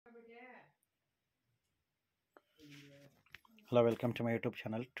Hello, welcome to my YouTube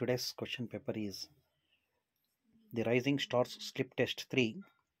channel. Today's question paper is the Rising Stars Slip Test 3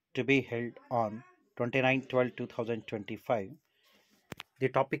 to be held on 29/12/2025. The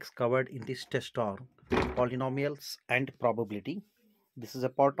topics covered in this test are polynomials and probability. This is a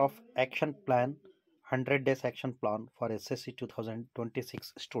part of action plan, 100 days action plan for SSC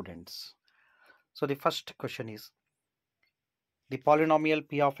 2026 students. So the first question is, the polynomial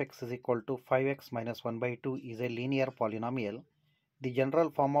p of x is equal to 5x minus 1 by 2 is a linear polynomial. The general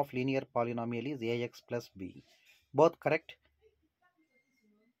form of linear polynomial is ax plus b. Both correct.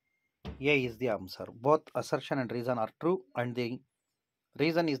 A is the answer. Both assertion and reason are true, and the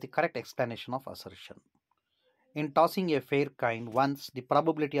reason is the correct explanation of assertion. In tossing a fair coin once, the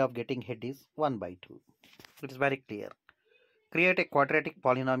probability of getting head is 1 by 2. It is very clear. Create a quadratic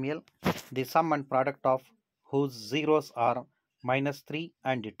polynomial, the sum and product of whose zeros are minus 3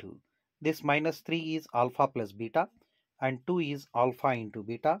 and 2. This minus 3 is alpha plus beta and 2 is alpha into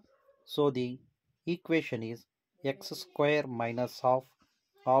beta. So the equation is x square minus of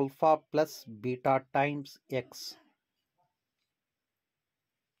alpha plus beta times x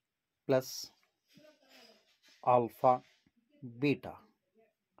plus alpha beta.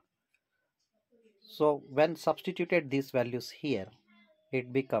 So when substituted these values here,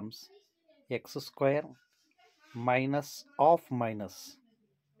 it becomes x square minus of minus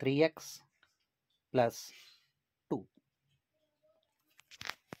 3x plus 2.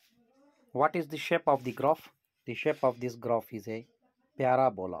 What is the shape of the graph? The shape of this graph is a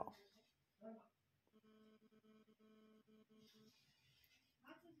parabola.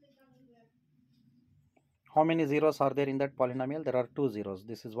 How many zeros are there in that polynomial? There are 2 zeros.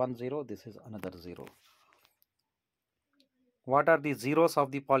 This is 1 0, this is another 0. What are the zeros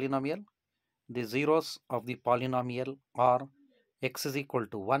of the polynomial? The zeros of the polynomial are x is equal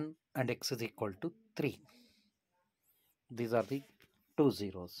to 1 and x is equal to 3. These are the 2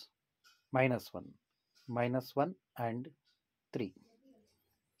 zeros. Minus 1 and 3.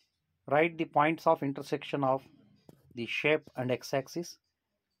 Write the points of intersection of the shape and x-axis.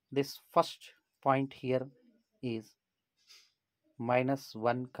 This first point here is minus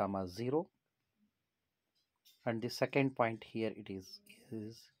 1 comma 0, and the second point here it is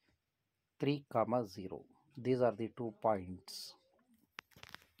 3 comma 0. These are the 2 points.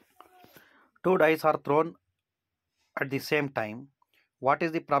 2 dice are thrown at the same time. What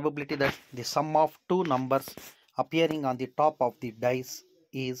is the probability that the sum of 2 numbers appearing on the top of the dice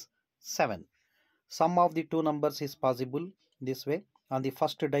is 7? Sum of the 2 numbers is possible this way. On the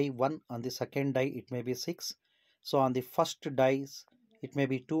first die 1, on the second die it may be 6. So on the first dice it may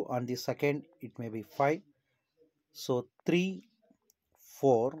be 2, on the second it may be 5. So 3,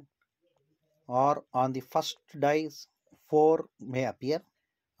 4, or on the first dice 4 may appear,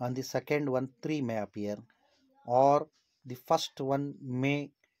 on the second one 3 may appear, or the first one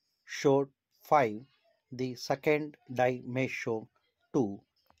may show 5, the second die may show 2,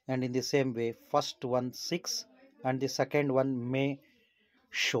 and in the same way first one 6 and the second one may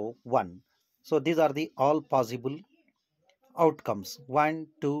show 1. So these are the all possible outcomes: 1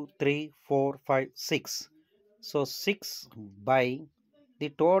 2 3 4 5 6. So 6 by the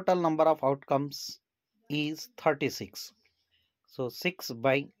total number of outcomes is 36. So 6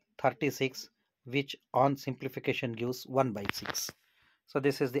 by 36, which on simplification gives 1 by 6. So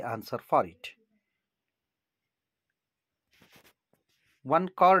this is the answer for it. One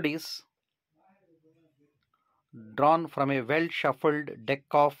card is drawn from a well shuffled deck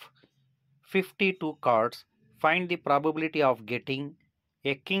of 52 cards. Find the probability of getting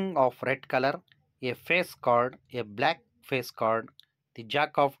a king of red color, a face card, a black face card, the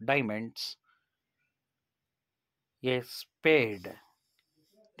jack of diamonds, a spade,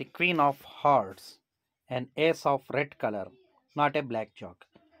 the queen of hearts, an ace of red color, not a black jack.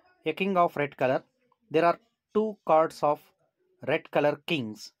 A king of red color. There are 2 cards of red color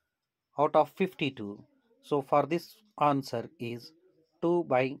kings out of 52. So for this answer is 2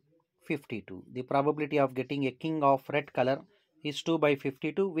 by 52. The probability of getting a king of red color is 2 by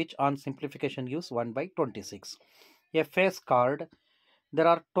 52, which on simplification gives 1 by 26. A face card. There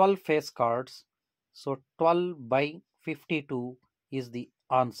are 12 face cards. So 12 by 52 is the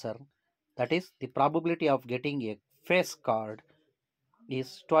answer. That is, the probability of getting a face card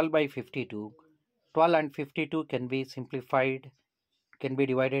is 12 by 52. 12 and 52 can be simplified, can be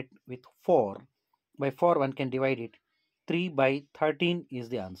divided with 4. By 4 one can divide it. 3 by 13 is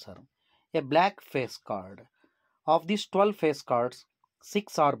the answer. A black face card. Of these 12 face cards,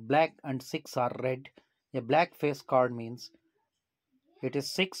 6 are black and 6 are red. A black face card means it is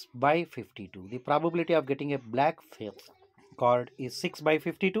 6 by 52. The probability of getting a black face card is 6 by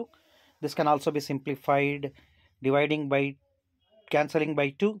 52. This can also be simplified dividing by cancelling by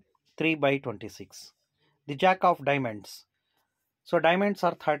 2, 3 by 26. The jack of diamonds. So diamonds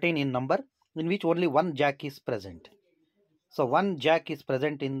are 13 in number, in which only one jack is present. So one jack is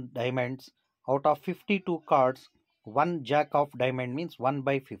present in diamonds. Out of 52 cards, one jack of diamond means 1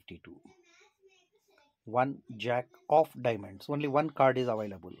 by 52. One jack of diamonds. Only one card is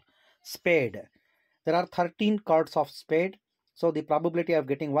available. Spade. There are 13 cards of spade. So the probability of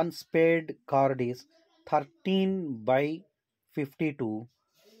getting one spade card is 13 by 52.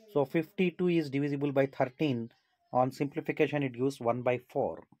 So 52 is divisible by 13. On simplification, it gives 1 by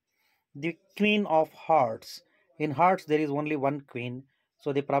 4. The queen of hearts. In hearts, there is only one queen.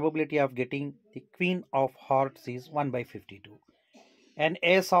 So the probability of getting the queen of hearts is 1 by 52. An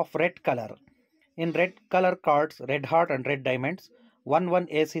ace of red color. In red color cards, red heart and red diamonds, one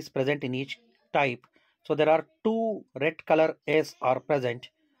ace is present in each type. So there are two red color ace are present.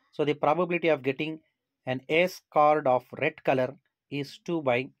 So the probability of getting an ace card of red color is 2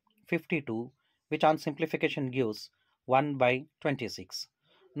 by 52, which on simplification gives 1 by 26.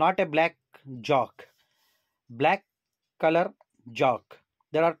 Not a black jock. Black color jock.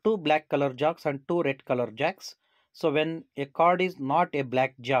 There are two black color jocks and two red color jacks. So when a card is not a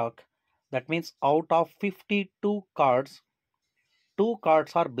black jock, that means out of 52 cards, 2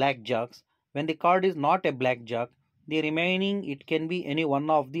 cards are black jacks. When the card is not a black jack, the remaining it can be any one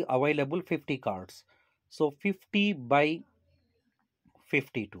of the available 50 cards. So 50 by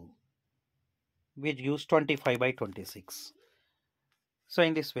 52, which gives 25 by 26. So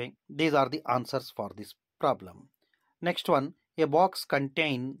in this way, these are the answers for this problem. Next one, a box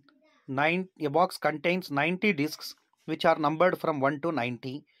contains 90 discs which are numbered from 1 to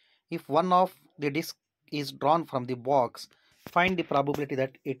 90. If one of the discs is drawn from the box, find the probability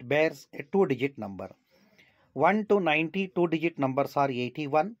that it bears a 2-digit number. 1 to 90 2-digit numbers are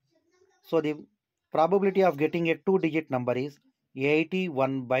 81. So the probability of getting a 2-digit number is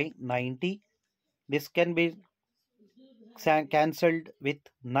 81 by 90. This can be cancelled with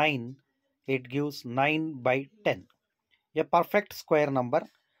 9. It gives 9 by 10. A perfect square number.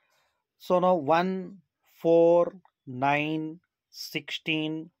 So now 1, 4, 9,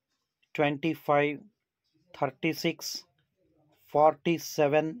 16, 25, 36,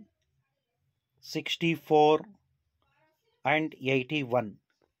 47, 64 and 81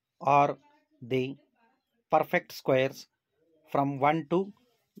 are the perfect squares from 1 to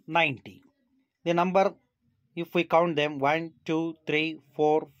 90. The number, if we count them, 1, 2, 3,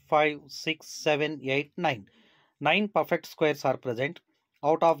 4, 5, 6, 7, 8, 9. 9 perfect squares are present.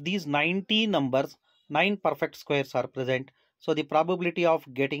 Out of these 90 numbers, 9 perfect squares are present. So the probability of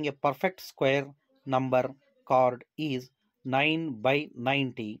getting a perfect square number card is 9 by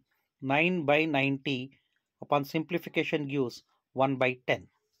 90. 9 by 90 upon simplification gives 1 by 10.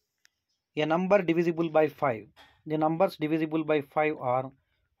 A number divisible by 5. The numbers divisible by 5 are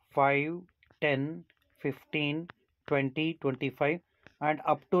 5, 10, 15, 20, 25 and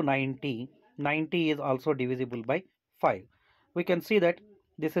up to 90. 90 is also divisible by 5. We can see that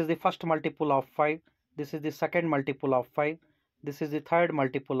this is the first multiple of 5, this is the second multiple of 5, this is the third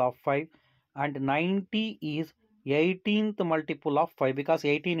multiple of 5 and 90 is 18th multiple of 5 because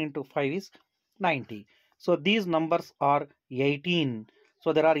 18 into 5 is 90. So these numbers are 18.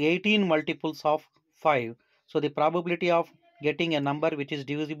 So there are 18 multiples of 5. So the probability of getting a number which is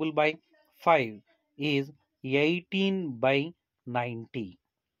divisible by 5 is 18 by 90.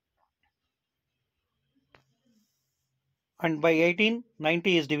 And by 18,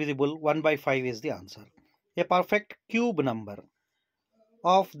 90 is divisible, 1 by 5 is the answer. A perfect cube number.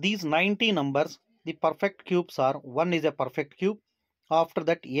 Of these 90 numbers, the perfect cubes are 1 is a perfect cube, after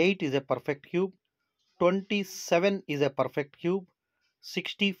that 8 is a perfect cube, 27 is a perfect cube,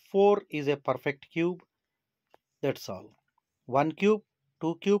 64 is a perfect cube. That's all. 1 cube,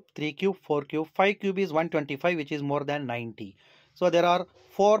 2 cube, 3 cube, 4 cube, 5 cube is 125, which is more than 90. So there are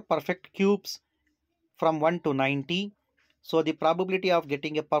 4 perfect cubes from 1 to 90. So the probability of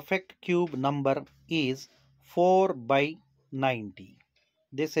getting a perfect cube number is 4 by 90.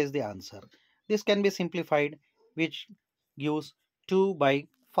 This is the answer. This can be simplified, which gives 2 by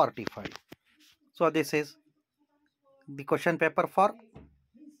 45. So this is the question paper for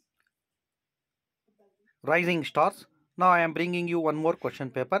rising stars. Now I am bringing you one more question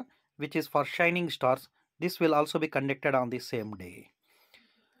paper which is for shining stars. This will also be conducted on the same day.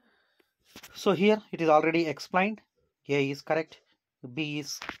 So here it is already explained. A is correct, B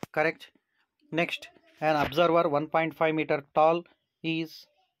is correct. Next, an observer 1.5 meter tall is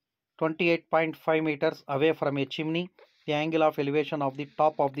 28.5 meters away from a chimney. The angle of elevation of the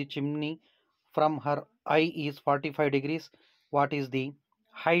top of the chimney from her eye is 45 degrees. What is the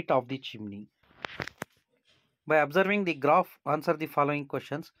height of the chimney? By observing the graph, answer the following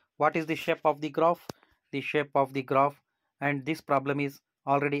questions. What is the shape of the graph? The shape of the graph, and this problem is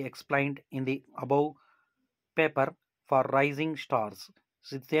already explained in the above paper for rising stars.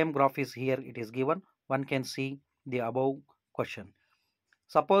 So the same graph is here, it is given. One can see the above question.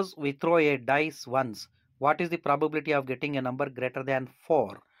 Suppose we throw a dice once. What is the probability of getting a number greater than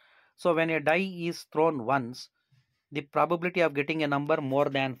 4? So when a die is thrown once, the probability of getting a number more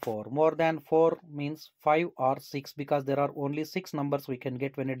than 4. More than 4 means 5 or 6, because there are only 6 numbers we can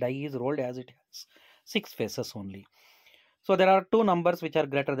get when a die is rolled, as it has 6 faces only. So there are 2 numbers which are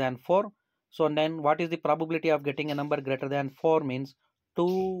greater than 4. So then what is the probability of getting a number greater than 4 means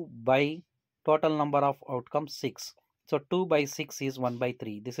 2 by total number of outcomes 6. So 2 by 6 is 1 by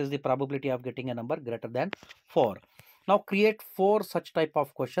 3. This is the probability of getting a number greater than 4. Now create 4 such type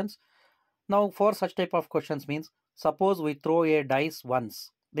of questions. Now 4 such type of questions means, suppose we throw a dice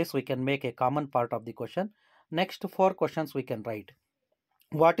once. This we can make a common part of the question. Next 4 questions we can write.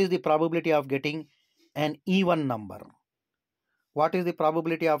 What is the probability of getting an even number? What is the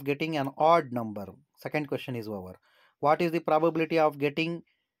probability of getting an odd number? Second question is over. What is the probability of getting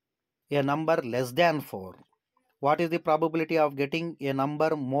a number less than 4? What is the probability of getting a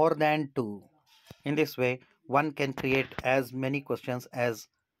number more than 2? In this way, one can create as many questions as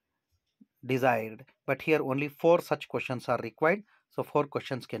desired, but here only 4 such questions are required, so 4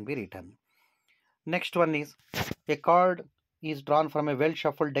 questions can be written. Next one is, a card is drawn from a well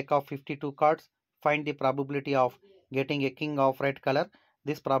shuffled deck of 52 cards. Find the probability of getting a king of red color.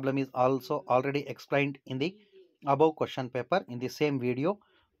 This problem is also already explained in the above question paper. In the same video,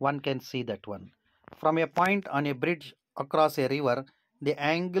 one can see that one. From a point on a bridge across a river, the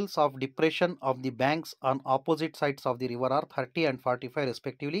angles of depression of the banks on opposite sides of the river are 30 and 45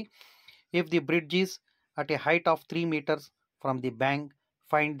 respectively. If the bridge is at a height of 3 meters from the bank,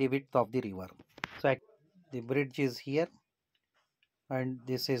 find the width of the river. So the bridge is here and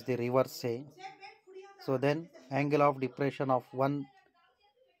this is the river, say. So then angle of depression of one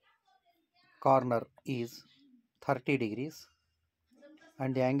corner is 30 degrees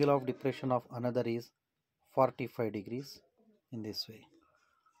and the angle of depression of another is 45 degrees, in this way.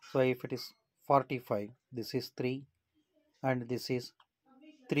 So if it is 45, this is 3 and this is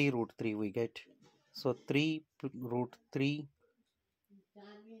 3 root 3 we get. So 3 root 3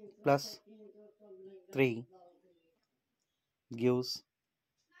 plus 3 gives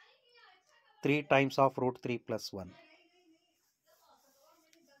 3 times of root 3 plus 1.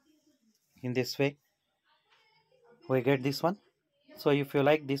 In this way we get this one. So if you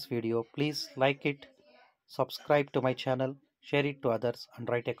like this video, please like it, subscribe to my channel, share it to others and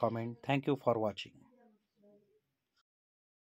write a comment. Thank you for watching.